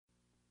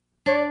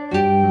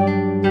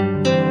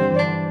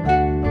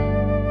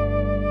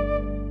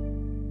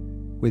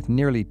With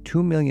nearly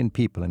 2 million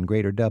people in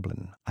Greater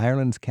Dublin,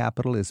 Ireland's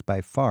capital is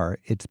by far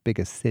its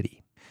biggest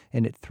city,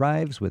 and it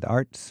thrives with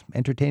arts,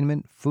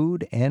 entertainment,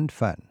 food, and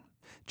fun.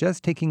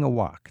 Just taking a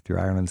walk through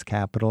Ireland's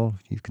capital,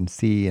 you can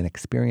see and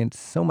experience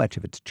so much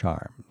of its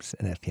charms.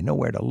 And if you know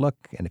where to look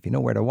and if you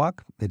know where to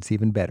walk, it's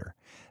even better.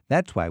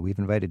 That's why we've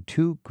invited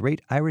two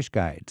great Irish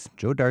guides,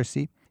 Joe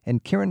Darcy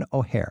and Kieran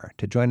O'Hare,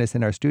 to join us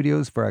in our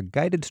studios for a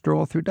guided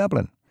stroll through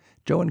Dublin.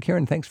 Joe and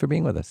Kieran, thanks for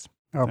being with us.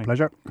 Our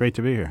pleasure. Great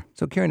to be here.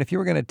 So, Kieran, if you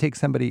were going to take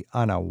somebody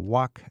on a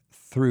walk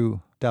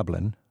through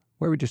Dublin,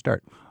 where would you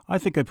start? I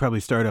think I'd probably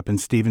start up in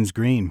Stephen's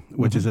Green,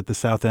 which is at the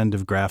south end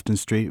of Grafton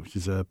Street, which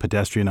is a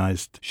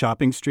pedestrianized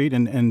shopping street.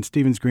 And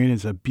Stephen's Green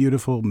is a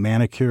beautiful,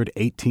 manicured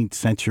 18th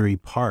century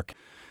park.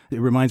 It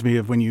reminds me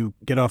of when you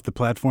get off the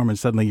platform and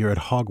suddenly you're at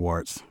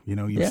Hogwarts.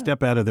 You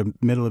step out of the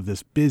middle of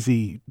this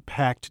busy,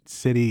 packed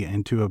city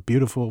into a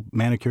beautiful,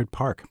 manicured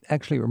park.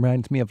 Actually, it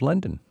reminds me of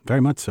London. Very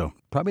much so.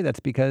 Probably that's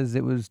because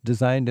it was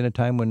designed in a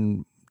time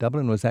when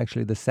Dublin was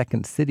actually the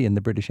second city in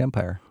the British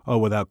Empire. Oh,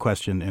 without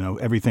question.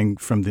 Everything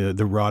from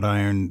the wrought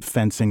iron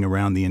fencing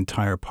around the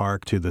entire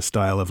park to the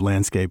style of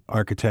landscape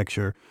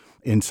architecture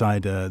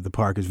inside the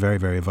park is very,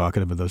 very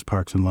evocative of those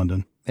parks in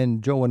London.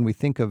 And Joe, when we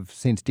think of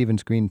St.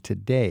 Stephen's Green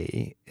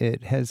today,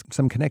 it has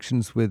some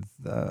connections with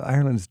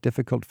Ireland's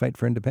difficult fight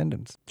for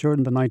independence.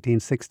 During the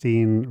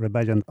 1916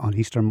 rebellion on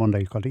Easter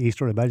Monday, called the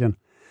Easter Rebellion,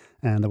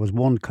 and there was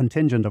one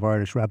contingent of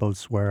Irish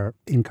rebels were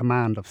in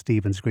command of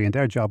Stephen's Green.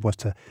 Their job was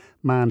to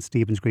man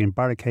Stephen's Green,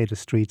 barricade the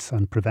streets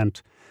and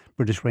prevent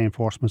British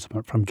reinforcements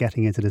from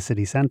getting into the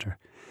city centre.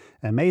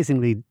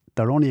 Amazingly,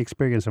 their only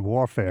experience of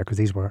warfare, because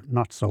these were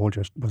not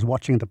soldiers, was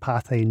watching the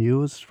Pathé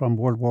News from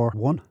World War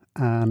I,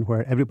 and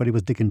where everybody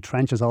was digging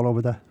trenches all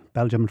over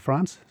Belgium and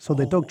France. So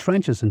they dug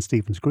trenches in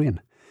Stephen's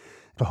Green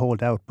to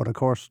hold out. But of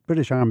course,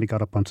 British Army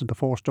got up onto the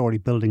 4-storey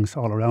buildings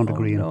all around the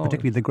Green,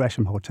 particularly the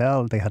Gresham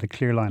Hotel. They had a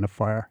clear line of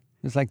fire.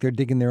 It's like they're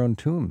digging their own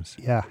tombs.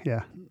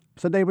 Yeah.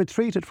 So they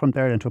retreated from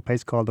there into a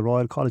place called the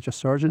Royal College of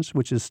Surgeons,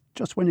 which is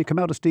just when you come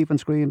out of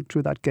Stephen's Green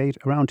through that gate,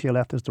 around to your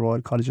left is the Royal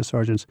College of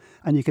Surgeons,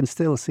 and you can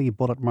still see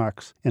bullet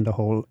marks in the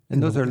hole.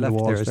 And those are left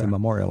there as a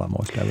memorial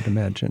almost, I would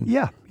imagine.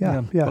 Yeah.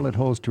 Bullet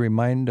holes to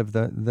remind of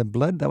the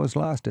blood that was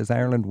lost as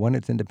Ireland won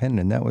its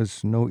independence. That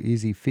was no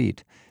easy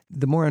feat.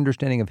 The more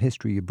understanding of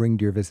history you bring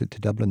to your visit to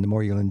Dublin, the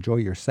more you'll enjoy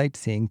your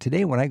sightseeing.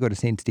 Today, when I go to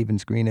St.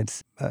 Stephen's Green,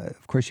 it's,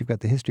 of course, you've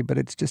got the history, but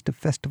it's just a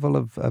festival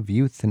of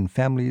youth and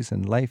families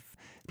and life.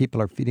 People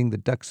are feeding the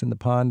ducks in the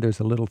pond. There's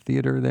a little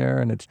theater there,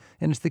 and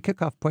it's the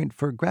kickoff point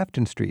for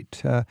Grafton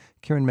Street.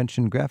 Kieran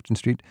mentioned Grafton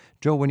Street.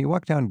 Joe, when you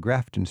walk down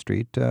Grafton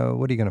Street,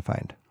 what are you going to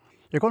find?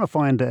 You're going to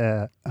find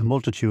a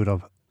multitude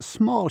of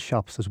small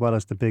shops as well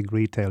as the big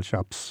retail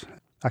shops.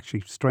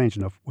 Actually, strange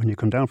enough, when you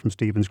come down from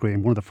Stephen's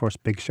Green, one of the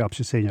first big shops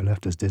you see on your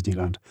left is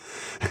Disneyland.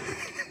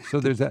 So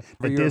there's a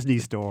Disney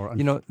store.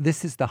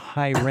 This is the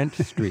high rent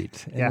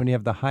street. And when you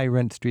have the high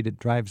rent street, it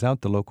drives out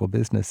the local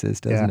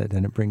businesses, doesn't it?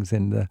 And it brings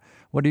in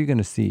what are you going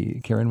to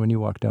see, Kieran, when you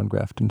walk down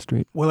Grafton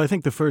Street? Well, I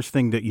think the first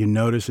thing that you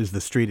notice is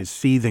the street is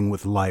seething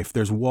with life.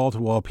 There's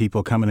wall-to-wall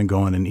people coming and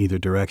going in either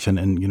direction.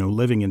 And,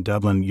 living in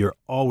Dublin, you're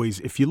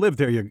always, if you live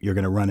there, you're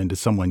going to run into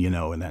someone you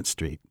know in that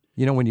street.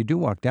 When you do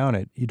walk down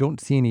it, you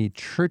don't see any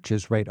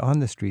churches right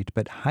on the street,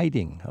 but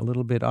hiding a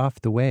little bit off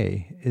the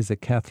way is a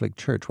Catholic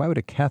church. Why would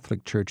a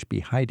Catholic church be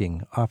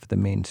hiding off the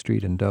main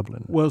street in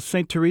Dublin? Well,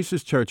 St.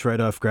 Teresa's Church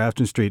right off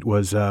Grafton Street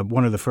was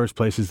one of the first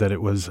places that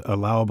it was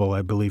allowable,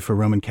 I believe, for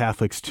Roman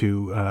Catholics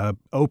to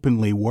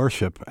openly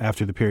worship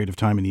after the period of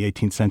time in the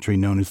 18th century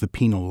known as the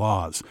Penal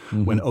Laws,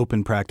 when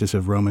open practice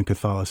of Roman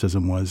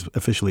Catholicism was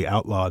officially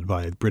outlawed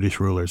by British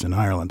rulers in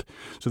Ireland.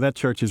 So that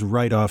church is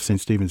right off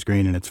St. Stephen's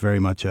Green, and it's very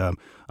much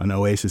an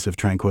oasis of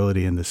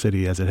tranquility in the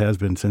city, as it has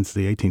been since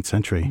the 18th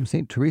century.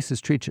 St. Teresa's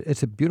Church,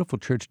 it's a beautiful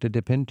church to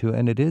dip into,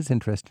 and it is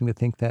interesting to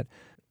think that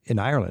in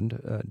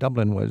Ireland,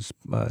 Dublin was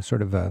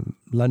sort of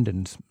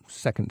London's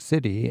second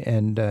city,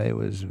 and it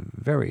was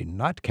very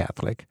not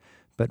Catholic.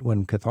 But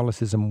when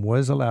Catholicism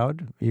was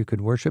allowed, you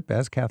could worship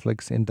as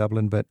Catholics in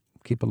Dublin, but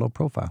keep a low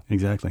profile.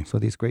 Exactly. So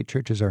these great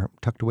churches are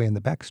tucked away in the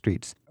back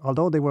streets.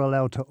 Although they were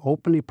allowed to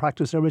openly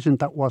practice their religion,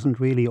 that wasn't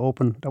really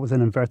open. That was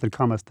in inverted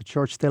commas. The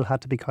church still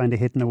had to be kind of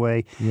hidden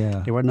away.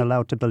 Yeah. They weren't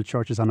allowed to build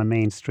churches on a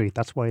main street.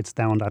 That's why it's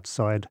down that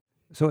side.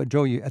 So,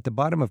 Joe, at the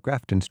bottom of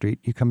Grafton Street,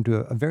 you come to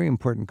a very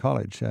important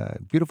college,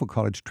 beautiful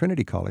college,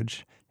 Trinity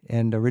College,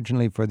 and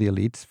originally for the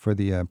elites, for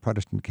the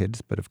Protestant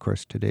kids, but of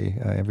course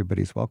today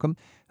everybody's welcome.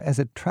 As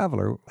a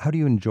traveler, how do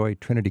you enjoy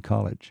Trinity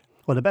College?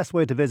 Well, the best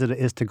way to visit it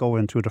is to go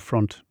in through the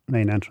front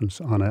main entrance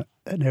on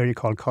an area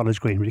called College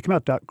Green. When you come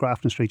out that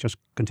Grafton Street, just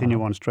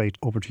continue on straight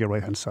over to your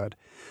right-hand side.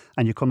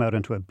 And you come out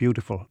into a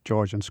beautiful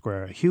Georgian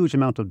square. A huge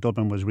amount of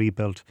Dublin was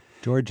rebuilt.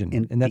 Georgian,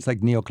 and that's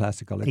like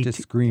neoclassical. It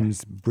just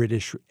screams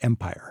British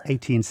Empire.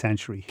 18th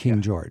century.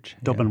 King George.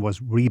 Dublin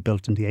was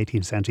rebuilt in the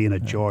 18th century in a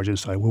Georgian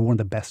style. We're one of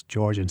the best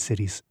Georgian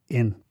cities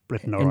in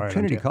Britain or and Ireland.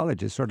 Trinity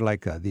College is sort of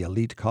like the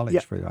elite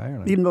college for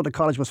Ireland. Even though the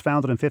college was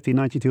founded in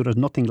 1592, there's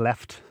nothing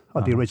left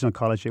of the original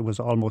college. It was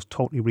almost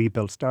totally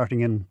rebuilt,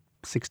 starting in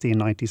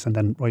 1690s and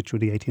then right through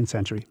the 18th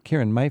century.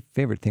 Kieran, my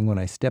favorite thing when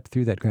I step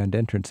through that grand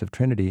entrance of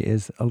Trinity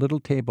is a little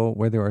table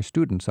where there are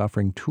students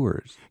offering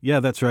tours. Yeah,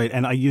 that's right.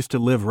 And I used to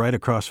live right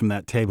across from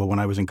that table when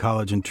I was in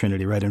college in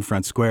Trinity, right in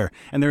Front Square.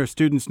 And there are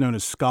students known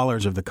as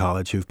scholars of the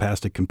college who've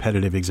passed a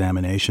competitive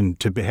examination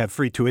to have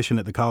free tuition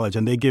at the college.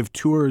 And they give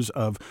tours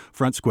of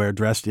Front Square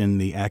dressed in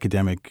the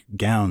academic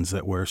gowns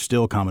that were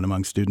still common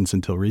among students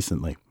until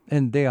recently.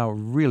 And they are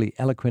really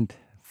eloquent,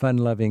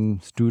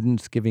 fun-loving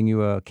students giving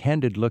you a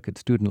candid look at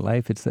student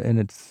life. It's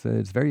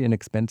very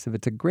inexpensive.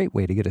 It's a great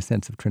way to get a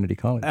sense of Trinity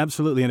College.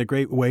 Absolutely, and a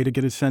great way to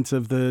get a sense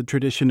of the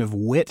tradition of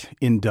wit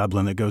in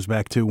Dublin that goes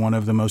back to one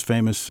of the most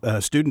famous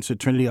students at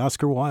Trinity,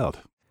 Oscar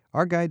Wilde.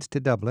 Our guides to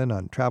Dublin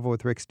on Travel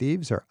with Rick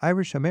Steves are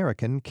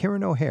Irish-American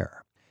Kieran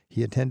O'Hare.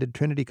 He attended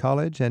Trinity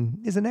College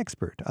and is an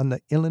expert on the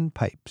uilleann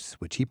pipes,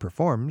 which he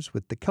performs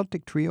with the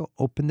Celtic trio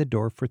Open the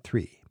Door for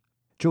Three.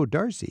 Joe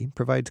Darcy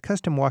provides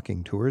custom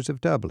walking tours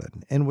of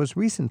Dublin and was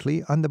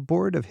recently on the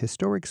board of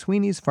historic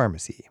Sweeney's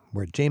Pharmacy,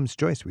 where James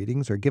Joyce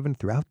readings are given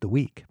throughout the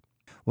week.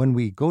 When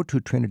we go to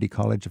Trinity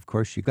College, of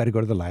course, you've got to go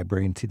to the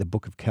library and see the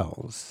Book of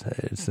Kells.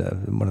 It's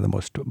one of the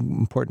most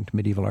important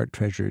medieval art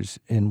treasures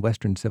in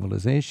Western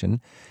civilization.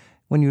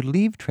 When you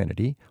leave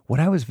Trinity, what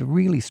I was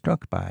really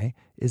struck by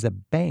is a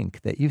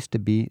bank that used to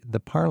be the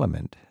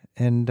Parliament.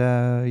 And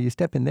you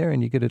step in there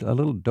and you get a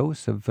little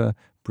dose of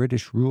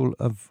British rule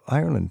of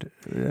Ireland.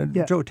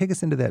 Joe, take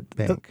us into that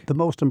bank. The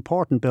most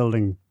important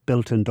building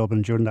built in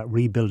Dublin during that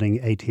rebuilding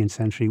 18th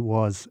century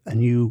was a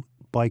new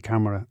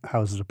bicameral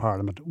Houses of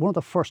Parliament. One of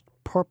the first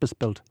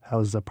purpose-built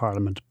Houses of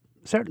Parliament,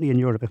 certainly in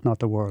Europe, if not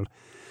the world.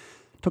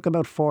 It took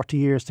about 40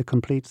 years to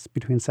complete,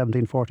 between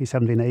 1740 and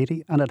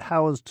 1780, and it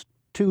housed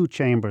two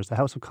chambers, the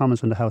House of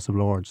Commons and the House of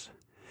Lords.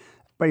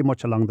 Very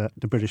much along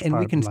the British And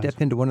we can Parliament step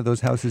into one of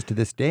those houses to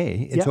this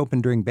day. It's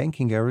open during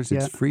banking hours.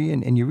 It's free,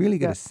 and you really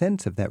get a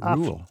sense of that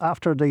rule.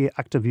 After the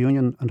Act of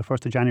Union on the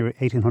 1st of January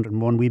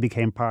 1801, we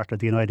became part of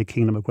the United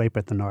Kingdom of Great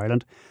Britain and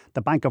Ireland.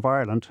 The Bank of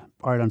Ireland,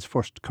 Ireland's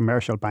first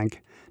commercial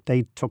bank,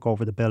 they took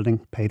over the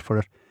building, paid for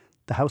it.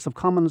 The House of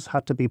Commons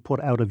had to be put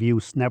out of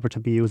use, never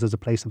to be used as a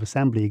place of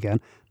assembly again.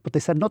 But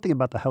they said nothing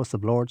about the House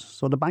of Lords,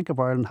 so the Bank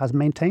of Ireland has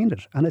maintained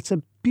it. And it's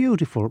a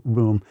beautiful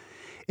room.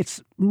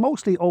 It's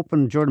mostly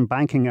open during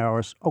banking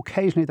hours.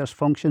 Occasionally there's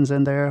functions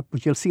in there,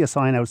 but you'll see a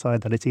sign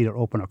outside that it's either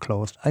open or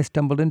closed. I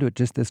stumbled into it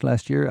just this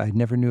last year. I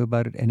never knew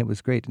about it, and it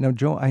was great. Now,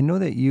 Joe, I know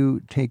that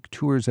you take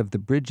tours of the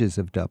bridges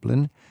of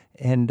Dublin,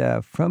 and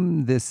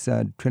from this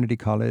Trinity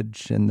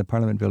College and the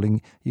Parliament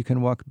building, you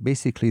can walk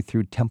basically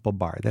through Temple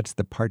Bar. That's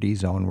the party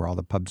zone where all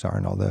the pubs are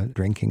and all the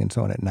drinking and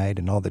so on at night,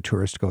 and all the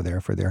tourists go there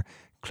for their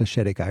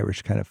clichetic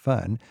Irish kind of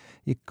fun.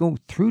 You go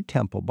through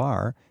Temple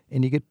Bar,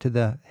 and you get to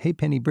the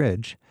Halfpenny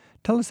Bridge.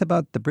 Tell us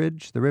about the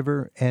bridge, the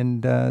river,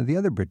 and the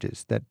other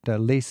bridges that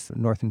lace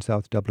North and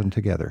South Dublin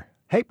together.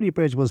 Halfpenny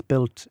Bridge was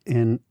built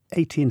in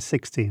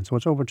 1816, so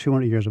it's over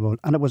 200 years old,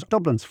 and it was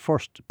Dublin's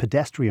first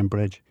pedestrian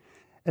bridge.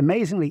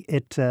 Amazingly,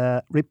 it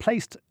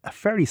replaced a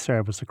ferry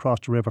service across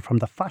the river from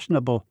the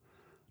fashionable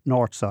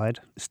north side,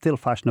 still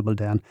fashionable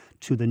then,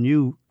 to the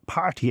new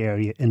party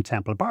area in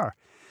Temple Bar.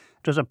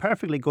 There's a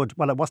perfectly good,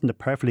 well, it wasn't a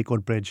perfectly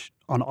good bridge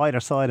on either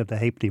side of the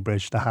Halfpenny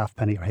Bridge, the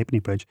Halfpenny or Halfpenny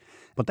Bridge,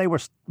 but they were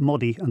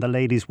muddy and the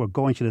ladies were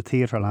going to the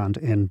theatre land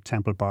in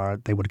Temple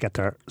Bar. They would get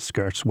their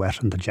skirts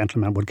wet and the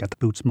gentlemen would get the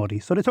boots muddy.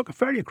 So they took a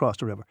ferry across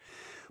the river.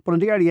 But in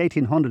the early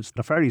 1800s,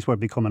 the ferries were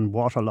becoming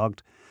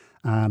waterlogged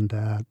and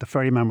the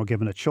ferrymen were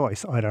given a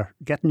choice, either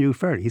get new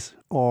ferries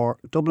or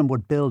Dublin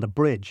would build a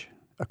bridge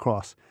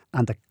across,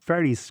 and the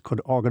ferries could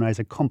organise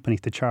a company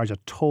to charge a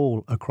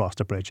toll across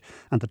the bridge,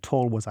 and the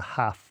toll was a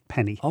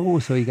halfpenny. Oh,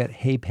 so you got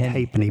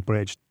Halfpenny. Halfpenny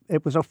Bridge.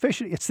 It was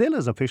officially, it still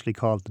is officially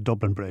called the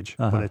Dublin Bridge,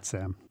 but it's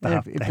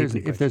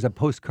if there's a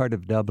postcard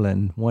of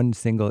Dublin, one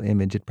single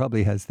image, it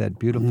probably has that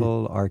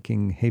beautiful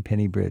arcing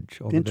Halfpenny Bridge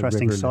over the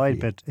interesting the river side Liffey.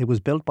 bit, it was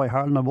built by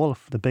Harlan and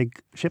Wolff, the big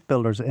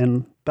shipbuilders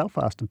in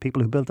Belfast, and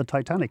people who built the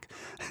Titanic.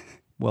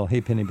 Well,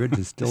 Halfpenny Bridge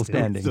is still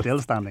standing. Still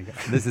standing.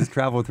 This is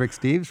Travel with Rick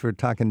Steves. We're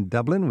talking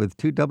Dublin with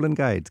two Dublin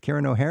guides,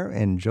 Kieran O'Hare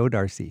and Joe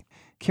Darcy.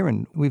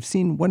 Kieran, we've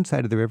seen one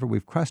side of the river.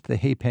 We've crossed the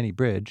Halfpenny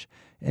Bridge,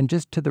 and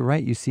just to the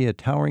right you see a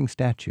towering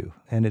statue,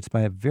 and it's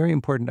by a very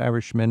important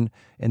Irishman,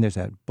 and there's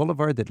a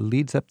boulevard that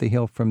leads up the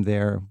hill from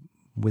there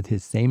with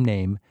his same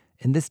name,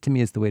 and this to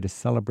me is the way to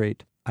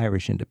celebrate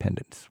Irish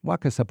independence.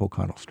 Walk us up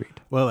O'Connell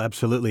Street. Well,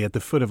 absolutely. At the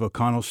foot of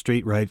O'Connell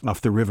Street, right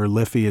off the River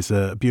Liffey, is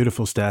a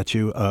beautiful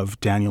statue of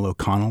Daniel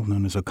O'Connell,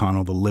 known as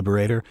O'Connell the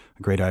Liberator,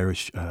 a great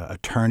Irish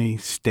attorney,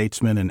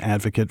 statesman, and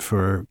advocate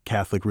for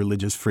Catholic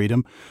religious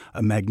freedom.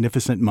 A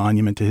magnificent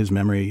monument to his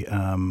memory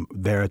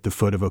there at the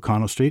foot of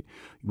O'Connell Street,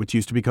 which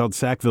used to be called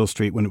Sackville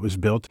Street when it was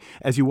built.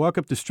 As you walk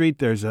up the street,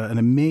 there's an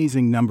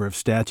amazing number of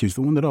statues.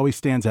 The one that always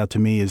stands out to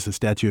me is the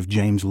statue of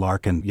James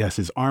Larkin. Yes,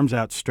 his arms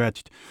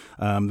outstretched,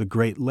 the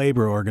great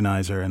labor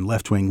organizer and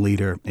left-wing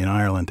leader in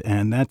Ireland.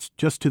 And that's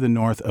just to the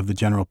north of the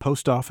General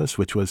Post Office,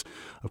 which was,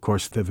 of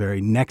course, the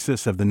very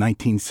nexus of the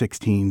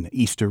 1916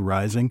 Easter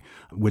Rising,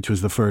 which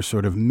was the first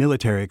sort of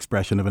military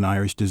expression of an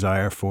Irish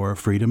desire for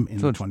freedom in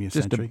the 20th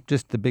century.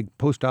 Just the big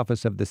post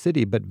office of the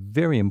city, but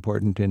very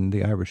important in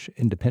the Irish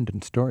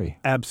independence story.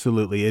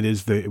 Absolutely.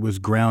 It was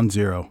ground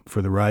zero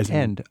for the Rising.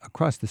 And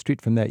across the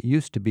street from that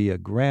used to be a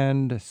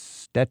grand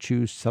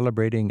statue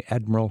celebrating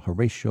Admiral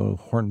Horatio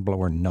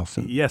Hornblower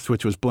Nelson. Yes,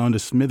 which was blown to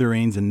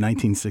smithereens in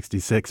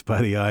 1966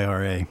 by the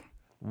IRA.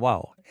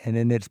 Wow. And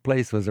in its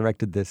place was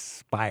erected this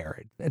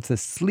spire. It's a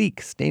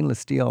sleek stainless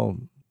steel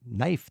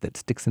knife that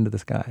sticks into the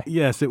sky.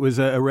 Yes, it was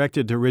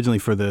erected originally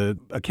for the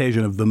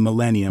occasion of the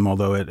millennium,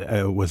 although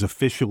it was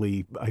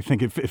officially, I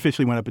think it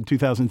officially went up in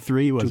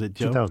 2003, was it,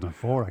 Joe?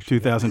 2004, actually.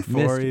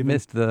 2004 even?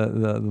 Missed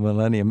the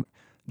millennium.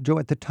 Joe,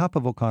 at the top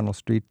of O'Connell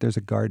Street, there's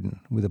a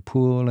garden with a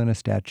pool and a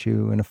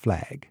statue and a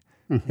flag.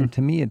 Mm-hmm. And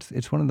to me,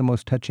 it's one of the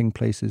most touching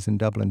places in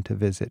Dublin to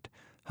visit.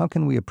 How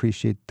can we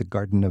appreciate the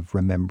Garden of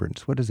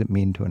Remembrance? What does it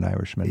mean to an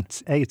Irishman?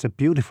 It's a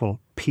beautiful,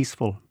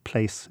 peaceful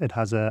place. It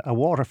has a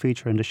water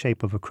feature in the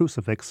shape of a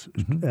crucifix,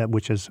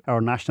 which is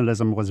our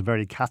nationalism was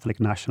very Catholic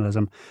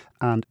nationalism.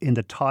 And in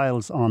the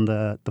tiles on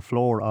the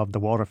floor of the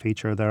water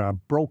feature, there are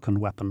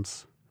broken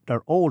weapons.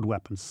 They're old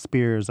weapons,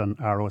 spears and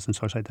arrows and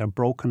such like. They're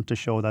broken to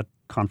show that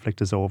conflict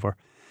is over.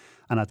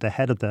 And at the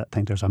head of the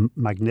thing, there's a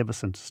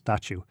magnificent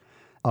statue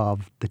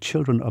of the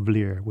Children of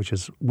Lear, which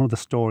is one of the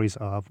stories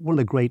of one of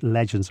the great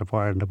legends of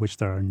Ireland, of which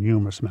there are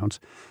numerous amounts.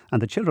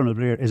 And the Children of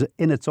Lear is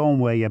in its own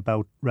way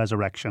about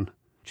resurrection.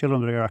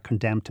 Children of Lear are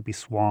condemned to be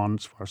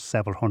swans for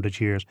several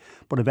hundred years,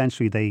 but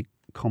eventually they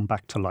come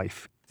back to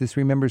life. This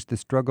remembers the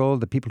struggle,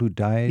 the people who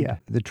died,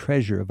 the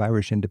treasure of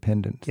Irish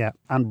independence. Yeah,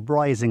 and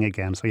rising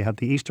again. So you have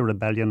the Easter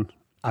Rebellion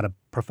at a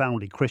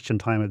profoundly Christian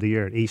time of the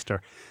year,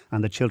 Easter,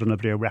 and the Children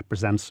of Lear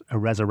represents a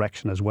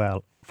resurrection as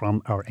well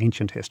from our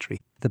ancient history.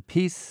 The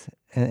peace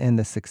and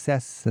the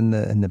success and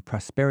the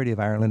prosperity of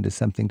Ireland is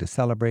something to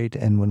celebrate,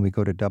 and when we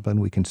go to Dublin,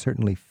 we can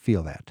certainly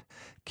feel that.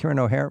 Kieran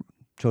O'Hare,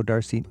 Joe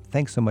Darcy,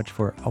 thanks so much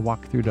for a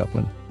walk through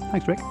Dublin.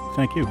 Thanks, Rick.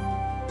 Thank you.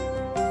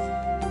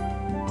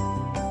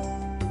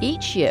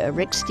 Each year,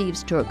 Rick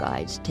Steves tour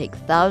guides take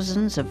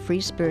thousands of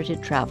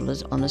free-spirited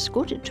travellers on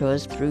escorted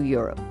tours through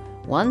Europe,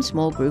 one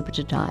small group at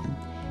a time.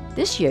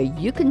 This year,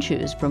 you can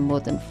choose from more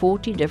than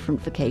 40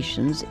 different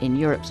vacations in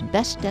Europe's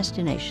best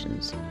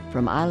destinations,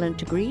 from Ireland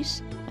to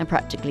Greece and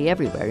practically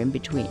everywhere in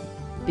between.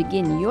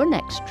 Begin your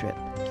next trip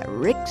at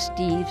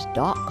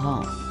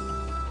ricksteves.com.